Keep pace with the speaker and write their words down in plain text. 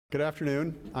Good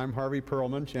afternoon. I'm Harvey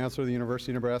Perlman, Chancellor of the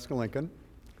University of Nebraska-Lincoln.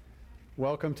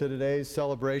 Welcome to today's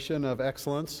celebration of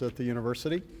excellence at the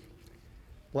university.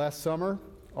 Last summer,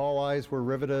 all eyes were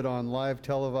riveted on live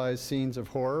televised scenes of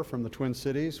horror from the Twin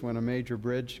Cities when a major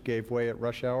bridge gave way at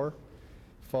rush hour,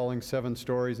 falling 7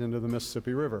 stories into the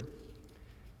Mississippi River.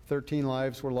 13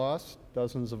 lives were lost,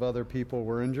 dozens of other people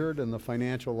were injured, and the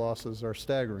financial losses are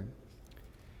staggering.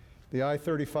 The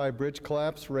I-35 bridge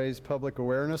collapse raised public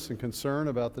awareness and concern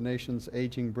about the nation's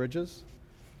aging bridges.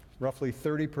 Roughly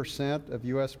 30% of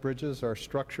U.S. bridges are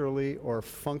structurally or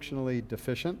functionally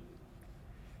deficient.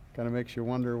 Kind of makes you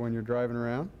wonder when you're driving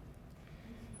around.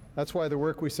 That's why the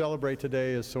work we celebrate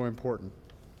today is so important.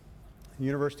 The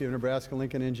University of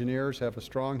Nebraska-Lincoln engineers have a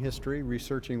strong history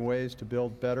researching ways to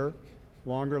build better,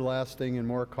 longer-lasting, and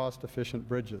more cost-efficient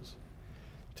bridges.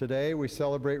 Today, we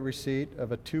celebrate receipt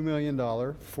of a $2 million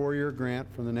 4-year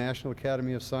grant from the National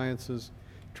Academy of Sciences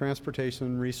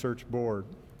Transportation Research Board.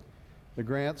 The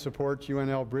grant supports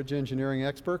UNL bridge engineering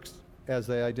experts as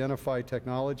they identify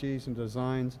technologies and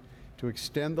designs to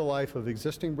extend the life of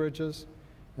existing bridges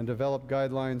and develop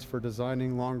guidelines for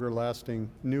designing longer-lasting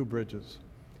new bridges.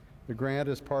 The grant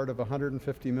is part of a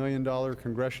 $150 million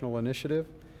congressional initiative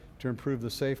to improve the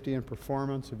safety and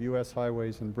performance of U.S.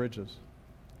 highways and bridges.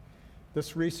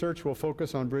 This research will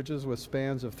focus on bridges with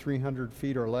spans of 300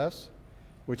 feet or less,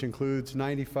 which includes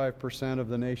 95% of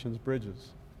the nation's bridges.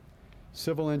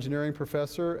 Civil engineering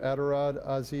professor Adorad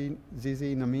Azizi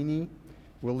Namini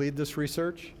will lead this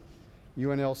research.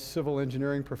 UNL civil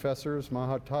engineering professors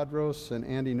Mahat Tadros and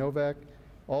Andy Novak,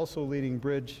 also leading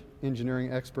bridge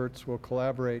engineering experts, will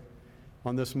collaborate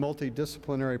on this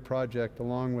multidisciplinary project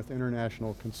along with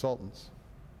international consultants.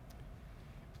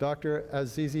 Dr.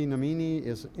 Azizi Namini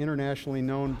is an internationally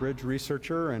known bridge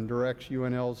researcher and directs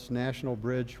UNL's National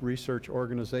Bridge Research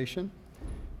Organization,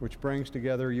 which brings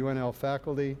together UNL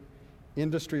faculty,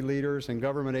 industry leaders, and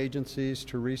government agencies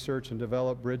to research and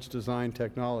develop bridge design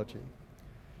technology.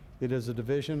 It is a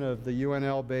division of the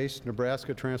UNL-based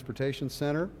Nebraska Transportation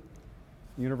Center.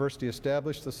 The university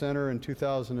established the center in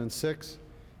 2006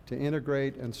 to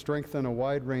integrate and strengthen a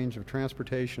wide range of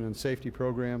transportation and safety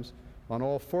programs on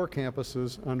all 4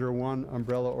 campuses under one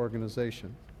umbrella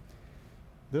organization.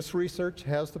 This research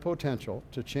has the potential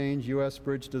to change U.S.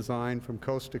 bridge design from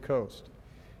coast to coast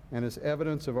and is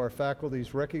evidence of our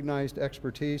faculty's recognized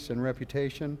expertise and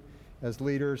reputation as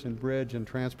leaders in bridge and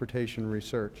transportation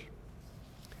research.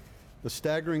 The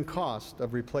staggering cost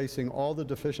of replacing all the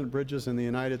deficient bridges in the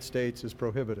United States is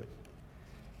prohibitive.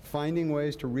 Finding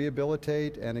ways to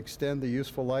rehabilitate and extend the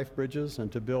useful life bridges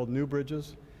and to build new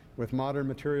bridges with modern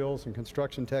materials and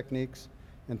construction techniques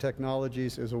and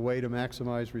technologies is a way to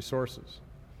maximize resources.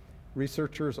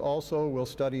 Researchers also will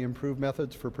study improved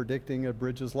methods for predicting a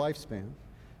bridge's lifespan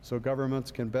so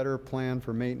governments can better plan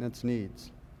for maintenance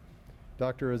needs.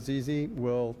 Dr. Azizi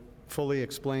will fully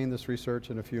explain this research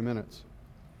in a few minutes.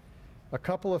 A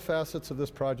couple of facets of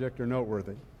this project are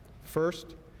noteworthy.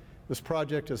 First, this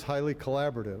project is highly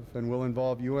collaborative and will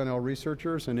involve UNL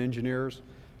researchers and engineers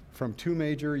from 2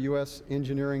 major U.S.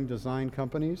 engineering design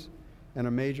companies and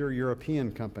a major European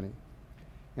company.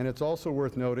 And it's also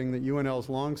worth noting that UNL's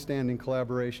long-standing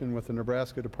collaboration with the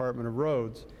Nebraska Department of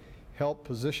Roads helped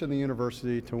position the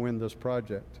university to win this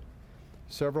project.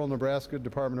 Several Nebraska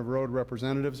Department of Road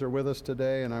representatives are with us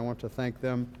today, and I want to thank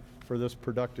them for this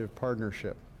productive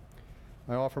partnership.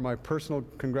 I offer my personal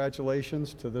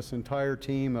congratulations to this entire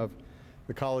team of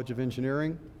the College of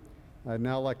Engineering. I'd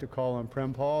now like to call on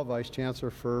Prem Paul, Vice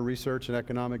Chancellor for Research and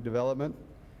Economic Development,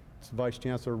 it's Vice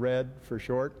Chancellor RED for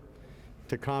short,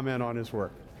 to comment on his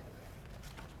work.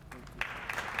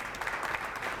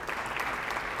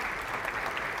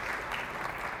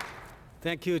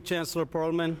 Thank you, Chancellor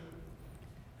Perlman.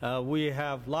 We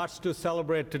have lots to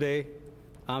celebrate today.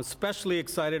 I'm especially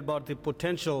excited about the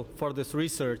potential for this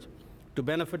research to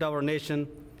benefit our nation,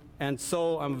 and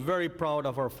so I'm very proud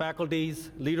of our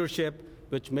faculty's leadership,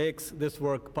 which makes this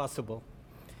work possible.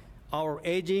 Our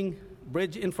aging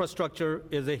bridge infrastructure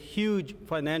is a huge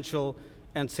financial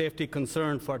and safety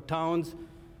concern for towns,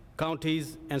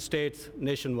 counties, and states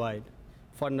nationwide.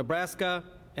 For Nebraska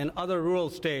and other rural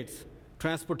states,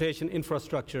 transportation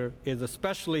infrastructure is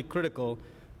especially critical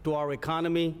to our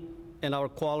economy and our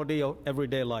quality of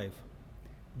everyday life.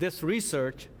 This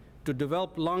research to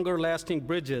develop longer-lasting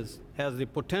bridges has the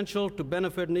potential to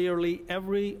benefit nearly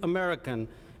every American,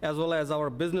 as well as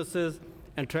our businesses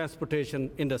and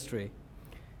transportation industry.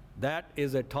 That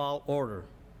is a tall order,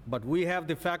 but we have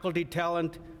the faculty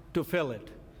talent to fill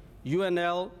it.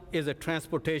 UNL is a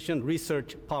transportation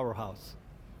research powerhouse.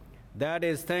 That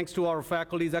is thanks to our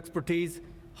faculty's expertise,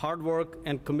 hard work,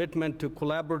 and commitment to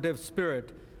collaborative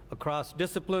spirit across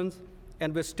disciplines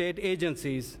and with state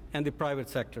agencies and the private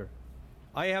sector.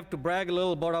 I have to brag a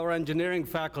little about our engineering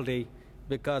faculty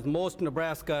because most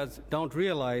Nebraskans don't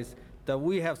realize that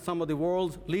we have some of the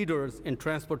world's leaders in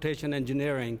transportation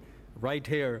engineering right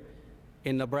here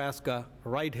in Nebraska,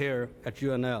 right here at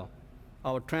UNL.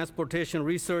 Our transportation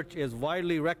research is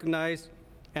widely recognized,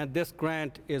 and this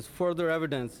grant is further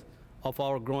evidence of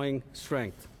our growing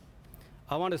strength.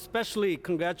 I want to especially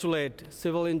congratulate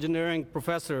civil engineering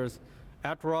professors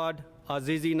Atrod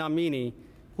Azizi Namini,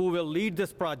 who will lead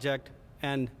this project,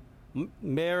 and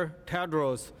Mayor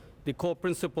Tadros, the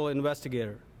co-principal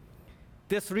investigator.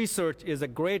 This research is a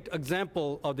great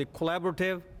example of the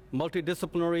collaborative,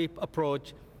 multidisciplinary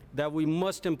approach that we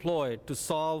must employ to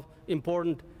solve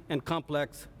important and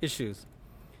complex issues.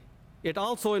 It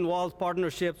also involves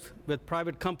partnerships with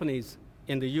private companies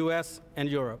in the US and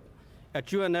Europe. At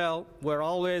UNL, we're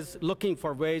always looking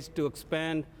for ways to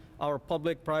expand our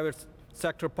public-private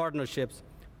sector partnerships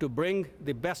to bring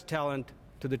the best talent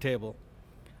to the table.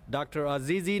 Dr.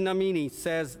 Azizi Namini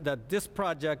says that this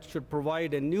project should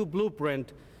provide a new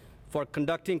blueprint for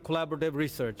conducting collaborative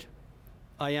research.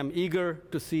 I am eager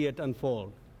to see it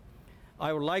unfold.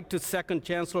 I would like to second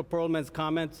Chancellor Perlman's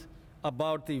comments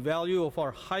about the value of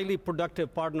our highly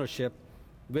productive partnership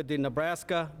with the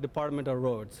Nebraska Department of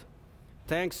Roads.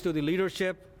 Thanks to the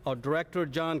leadership of Director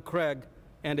John Craig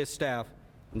and his staff,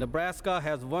 Nebraska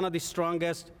has one of the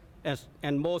strongest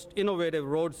and most innovative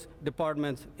roads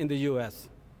departments in the U.S.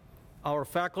 Our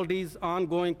faculty's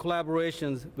ongoing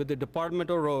collaborations with the Department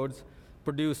of Roads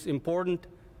produce important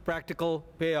practical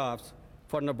payoffs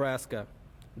for Nebraska.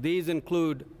 These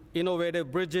include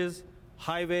innovative bridges,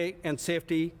 highway and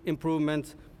safety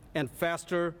improvements, and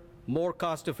faster, more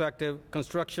cost-effective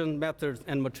construction methods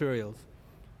and materials.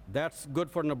 That's good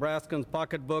for Nebraskans'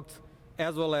 pocketbooks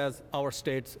as well as our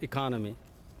state's economy.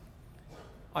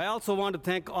 I also want to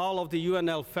thank all of the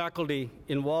UNL faculty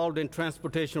involved in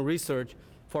transportation research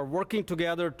for working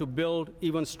together to build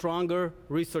even stronger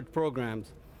research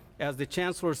programs. As the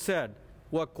Chancellor said,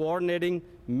 we're coordinating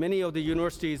many of the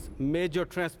university's major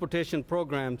transportation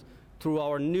programs through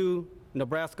our new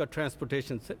Nebraska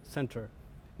Transportation Center.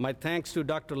 My thanks to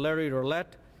Dr. Larry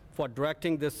Roulette for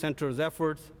directing this center's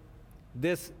efforts.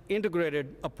 This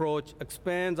integrated approach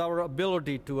expands our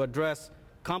ability to address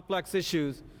complex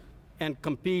issues and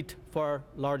compete for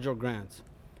larger grants.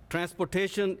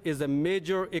 Transportation is a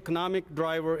major economic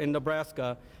driver in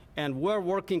Nebraska, and we're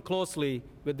working closely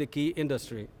with the key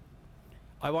industry.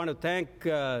 I want to thank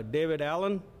David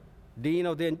Allen, Dean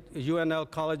of the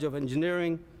UNL College of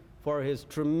Engineering, for his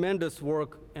tremendous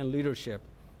work and leadership.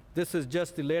 This is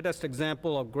just the latest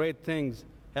example of great things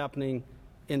happening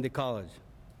in the college.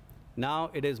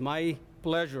 Now it is my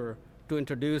pleasure to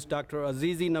introduce Dr.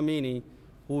 Azizi Namini,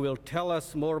 who will tell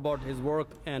us more about his work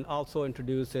and also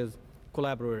introduce his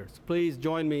collaborators. Please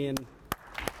join me in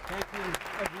thanking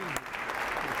Azizi.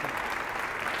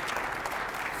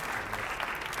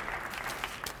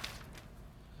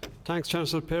 Thanks,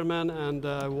 Chancellor Perlman and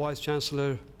Vice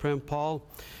Chancellor Prem Paul.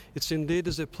 It's indeed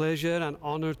a pleasure and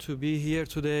honor to be here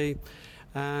today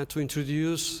to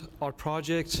introduce our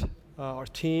project, our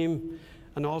team,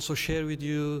 and also share with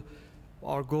you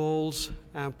our goals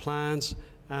and plans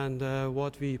and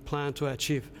what we plan to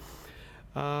achieve.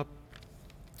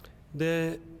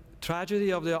 The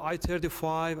tragedy of the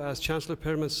I-35, as Chancellor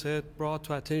Perlman said, brought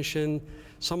to attention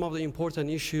some of the important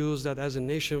issues that as a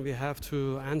nation we have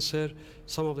to answer,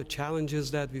 some of the challenges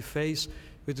that we face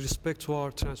with respect to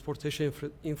our transportation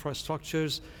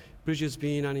infrastructures, bridges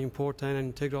being an important and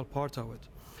integral part of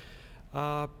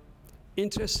it.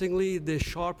 Interestingly, the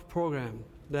SHARP program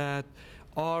that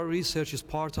our research is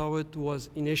part of it was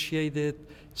initiated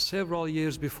several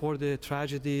years before the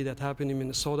tragedy that happened in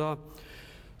Minnesota.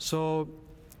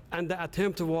 And the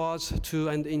attempt was to,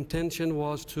 and the intention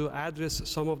was to address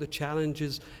some of the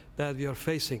challenges that we are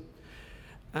facing.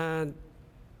 And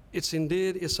it's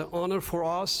an honor for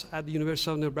us at the University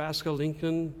of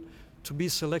Nebraska-Lincoln to be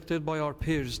selected by our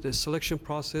peers. The selection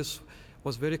process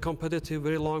was very competitive,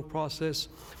 very long process,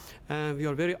 and we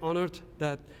are very honored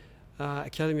that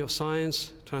Academy of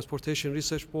Science, Transportation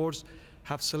Research Boards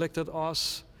have selected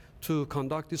us to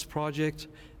conduct this project,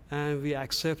 and we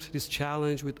accept this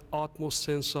challenge with utmost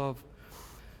sense of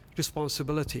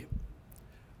responsibility.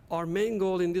 Our main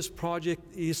goal in this project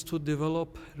is to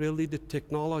develop really the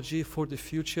technology for the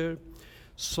future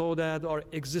so that our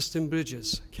existing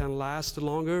bridges can last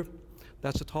longer.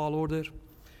 That's a tall order,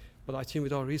 but I think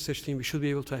with our research team we should be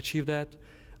able to achieve that.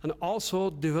 And also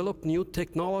develop new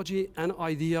technology and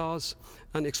ideas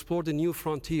and explore the new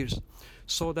frontiers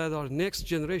so that our next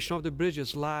generation of the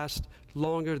bridges last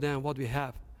longer than what we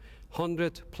have.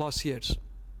 100+ years.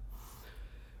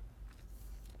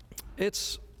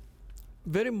 It's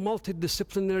very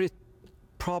multidisciplinary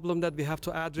problem that we have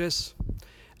to address,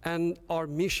 and our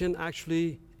mission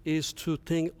actually is to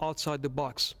think outside the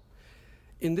box.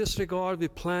 In this regard, we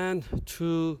plan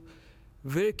to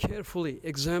very carefully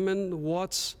examine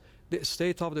what's the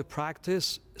state of the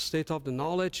practice, state of the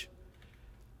knowledge,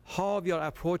 how we are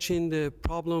approaching the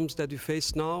problems that we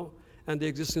face now and the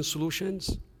existing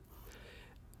solutions,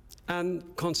 and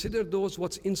consider those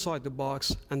what's inside the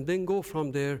box, and then go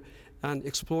from there and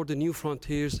explore the new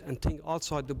frontiers and think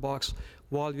outside the box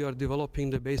while we are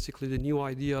developing basically the new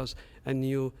ideas and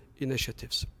new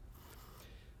initiatives.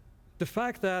 The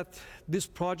fact that this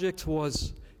project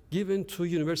was given to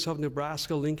University of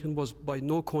Nebraska-Lincoln was by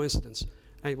no coincidence,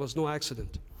 and it was no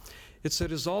accident. It's a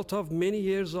result of many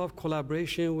years of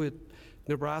collaboration with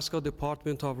Nebraska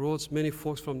Department of Roads. Many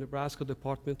folks from Nebraska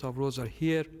Department of Roads are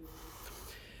here.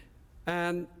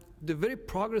 And the very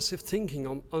progressive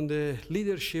thinking on the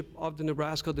leadership of the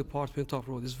Nebraska Department of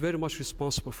Roads is very much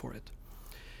responsible for it.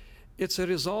 It's a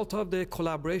result of the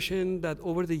collaboration that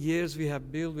over the years we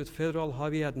have built with Federal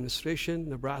Highway Administration,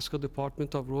 Nebraska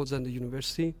Department of Roads, and the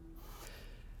university.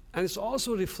 And it's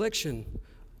also a reflection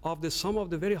of some of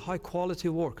the very high quality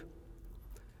work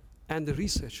and the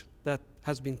research that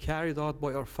has been carried out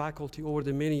by our faculty over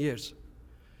the many years.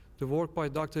 The work by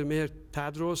Dr. Meir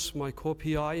Tadros, my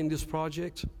co-PI in this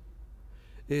project,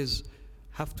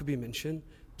 have to be mentioned.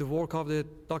 The work of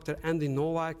Dr. Andy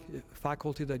Nowak,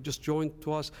 faculty that just joined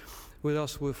with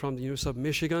us from the University of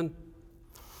Michigan,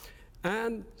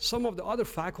 and some of the other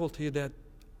faculty that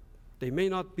they may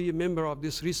not be a member of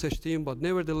this research team, but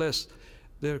nevertheless,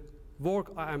 their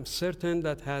work, I am certain,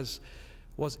 that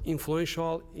was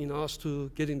influential in us to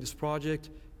getting this project.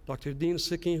 Dr. Dean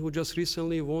Sicking, who just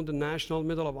recently won the National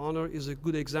Medal of Honor, is a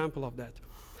good example of that.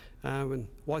 When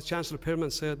Vice Chancellor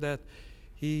Perlman said that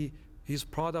he's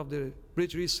proud of the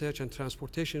bridge research and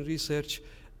transportation research,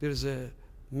 there's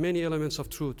many elements of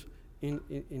truth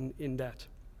in that.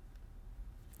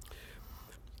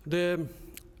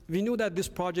 We knew that this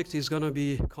project is going to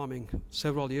be coming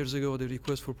several years ago, the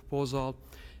request for proposal,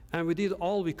 and we did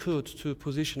all we could to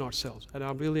position ourselves. And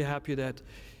I'm really happy that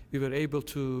we were able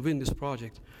to win this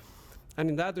project. And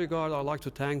in that regard, I'd like to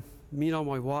thank Mina,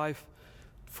 my wife,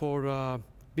 for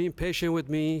being patient with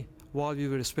me while we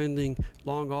were spending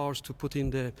long hours to put in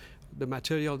the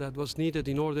material that was needed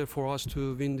in order for us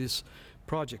to win this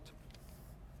project.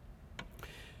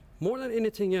 More than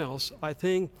anything else, I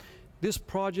think this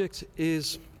project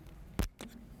is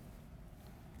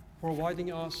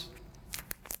providing us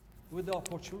with the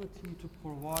opportunity to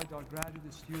provide our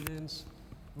graduate students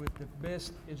with the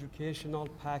best educational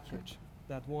package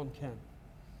that one can.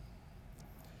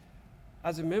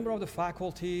 As a member of the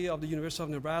faculty of the University of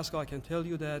Nebraska, I can tell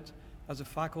you that as a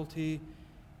faculty,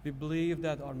 we believe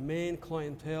that our main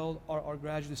clientele are our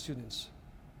graduate students.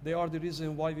 They are the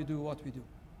reason why we do what we do.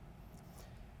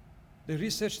 The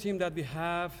research team that we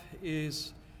have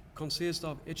consists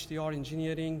of HDR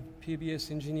Engineering, PBS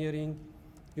Engineering,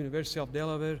 University of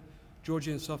Delaware,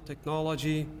 Georgia Institute of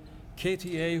Technology,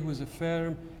 KTA, who is a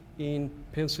firm in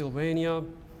Pennsylvania,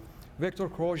 Vector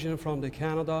Corrosion from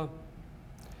Canada,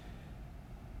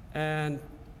 and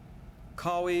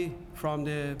Cowie from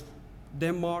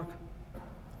Denmark,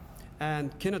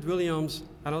 and Kenneth Williams,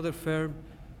 another firm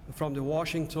from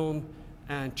Washington,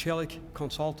 and Chelik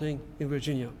Consulting in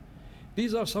Virginia.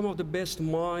 These are some of the best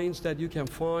minds that you can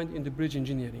find in the bridge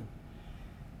engineering.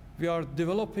 We are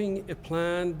developing a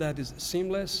plan that is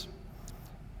seamless.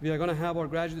 We are going to have our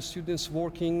graduate students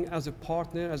working as a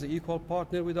partner, as an equal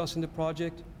partner with us in the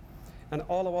project, and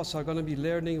all of us are going to be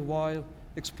learning while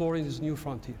exploring this new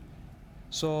frontier.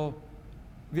 So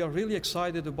we are really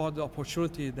excited about the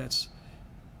opportunity that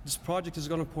this project is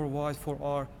going to provide for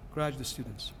our graduate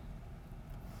students.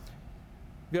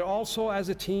 We are also, as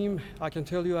a team, I can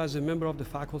tell you as a member of the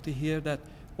faculty here, that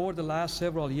over the last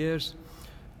several years,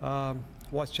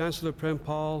 Vice Chancellor Prem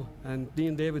Paul and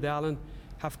Dean David Allen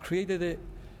have created an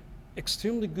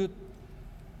extremely good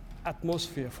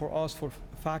atmosphere for us, for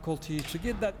faculty, to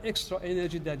get that extra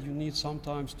energy that you need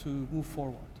sometimes to move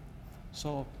forward.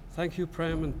 So thank you,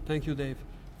 Prem, and thank you, Dave,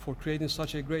 for creating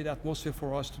such a great atmosphere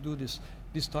for us to do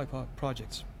this type of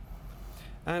projects.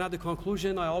 And at the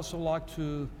conclusion, I also like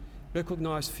to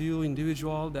recognize few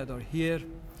individuals that are here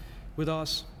with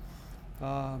us.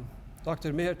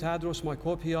 Dr. Meir Tadros, my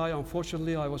co-PI,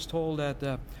 unfortunately, I was told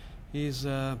that he's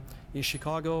in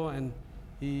Chicago, and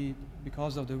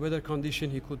because of the weather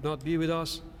condition, he could not be with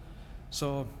us.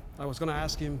 So I was going to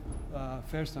ask him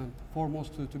first and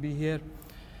foremost to be here.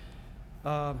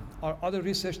 Our other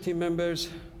research team members,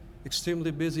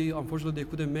 extremely busy. Unfortunately, they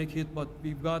couldn't make it, but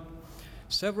we've got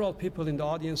several people in the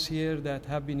audience here that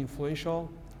have been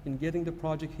influential in getting the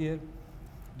project here,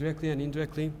 directly and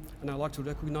indirectly, and I'd like to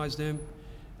recognize them.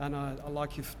 And I'd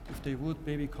like if they would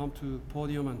maybe come to the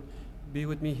podium and be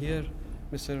with me here.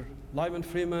 Mr. Lyman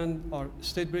Freeman, our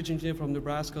state bridge engineer from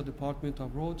Nebraska Department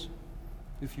of Roads.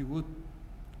 If you would,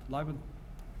 Lyman,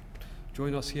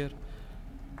 join us here.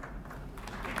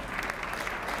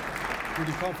 Would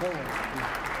you come forward?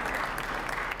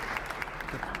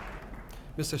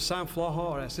 Mr. Sam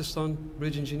Flaha, our assistant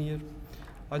bridge engineer.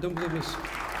 I don't believe Ms.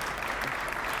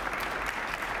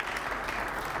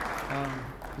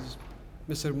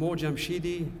 Mr. Mo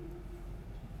Jamshidi.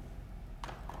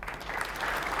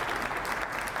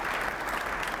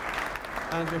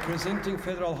 And representing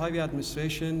Federal Highway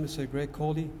Administration, Mr. Greg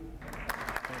Coley.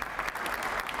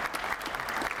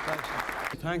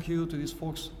 Thank you to these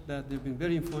folks that they've been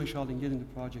very influential in getting the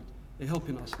project. They're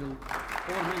helping us over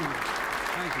many years.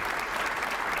 Thank you.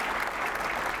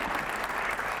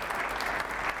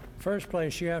 First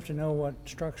place, you have to know what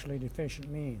structurally deficient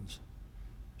means.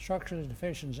 Structurally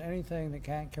deficient is anything that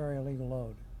can't carry a legal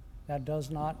load. That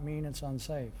does not mean it's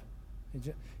unsafe.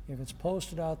 If it's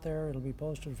posted out there, it'll be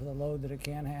posted for the load that it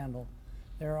can handle.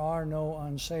 There are no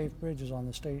unsafe bridges on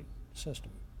the state system.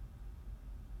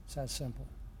 It's that simple.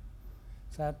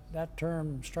 That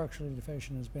term, structurally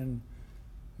deficient, has been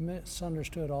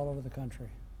misunderstood all over the country.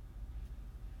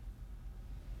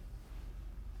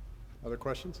 Other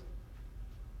questions?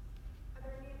 Are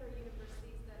there any other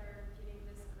universities that are getting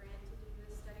this grant to do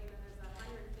this study? And there's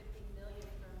 $150 million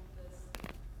from this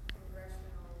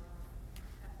congressional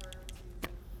effort to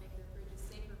make the bridges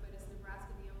safer, but is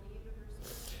Nebraska the only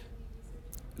university that can be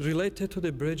researching? Related to the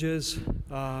bridges,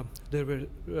 there were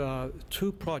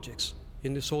two projects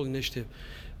in this whole initiative.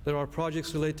 There are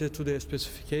projects related to the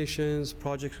specifications,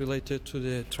 projects related to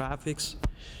the traffics,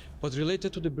 but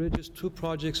related to the bridges, two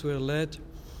projects were led.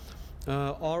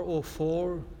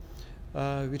 RO4,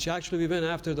 which actually we went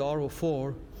after the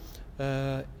RO4.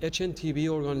 HNTB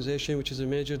organization, which is a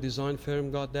major design firm,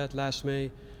 got that last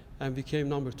May and became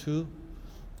number 2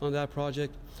 on that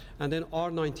project. And then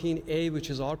R19A, which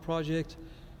is our project.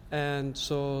 And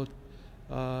so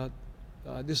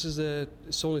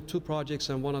it's only 2 projects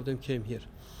and one of them came here.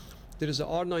 There is a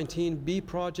R19B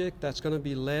project that's going to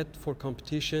be led for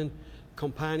competition,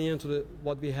 companion to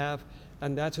what we have,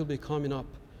 and that will be coming up.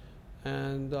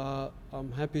 And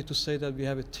I'm happy to say that we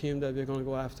have a team that we're going to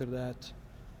go after that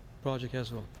project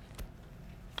as well.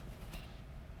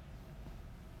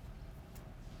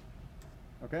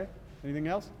 Okay, anything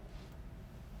else?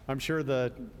 I'm sure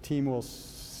the team will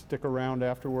stick around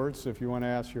afterwards if you want to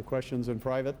ask your questions in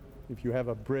private. If you have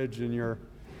a bridge in your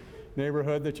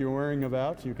neighborhood that you're worrying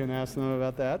about, you can ask them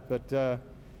about that. But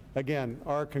again,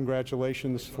 our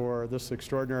congratulations for this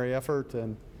extraordinary effort,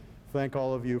 and thank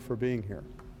all of you for being here.